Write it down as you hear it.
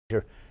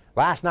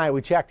Last night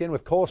we checked in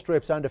with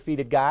Colstrip's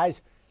undefeated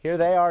guys. Here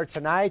they are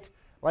tonight,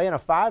 laying a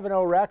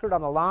 5-0 record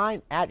on the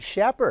line at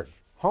Shepherd.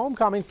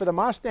 Homecoming for the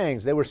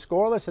Mustangs. They were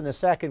scoreless in the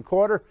second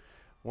quarter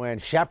when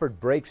Shepherd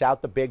breaks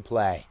out the big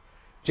play.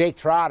 Jake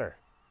Trotter,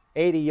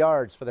 80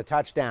 yards for the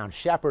touchdown.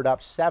 Shepherd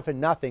up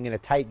 7-0 in a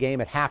tight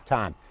game at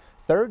halftime.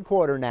 Third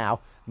quarter now,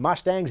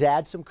 Mustangs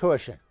add some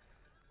cushion.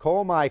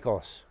 Cole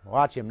Michaels,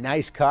 watch him,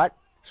 nice cut,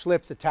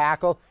 slips a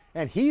tackle,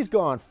 and he's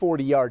gone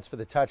 40 yards for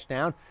the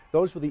touchdown.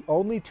 Those were the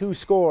only two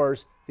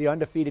scores the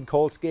undefeated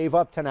Colts gave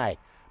up tonight.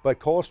 But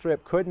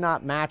Colstrip could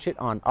not match it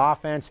on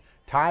offense.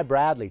 Ty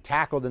Bradley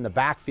tackled in the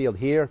backfield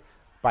here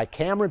by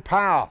Cameron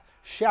Powell.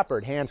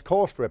 Shepherd hands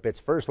Colstrip its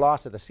first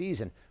loss of the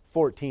season,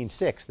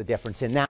 14-6, the difference in now.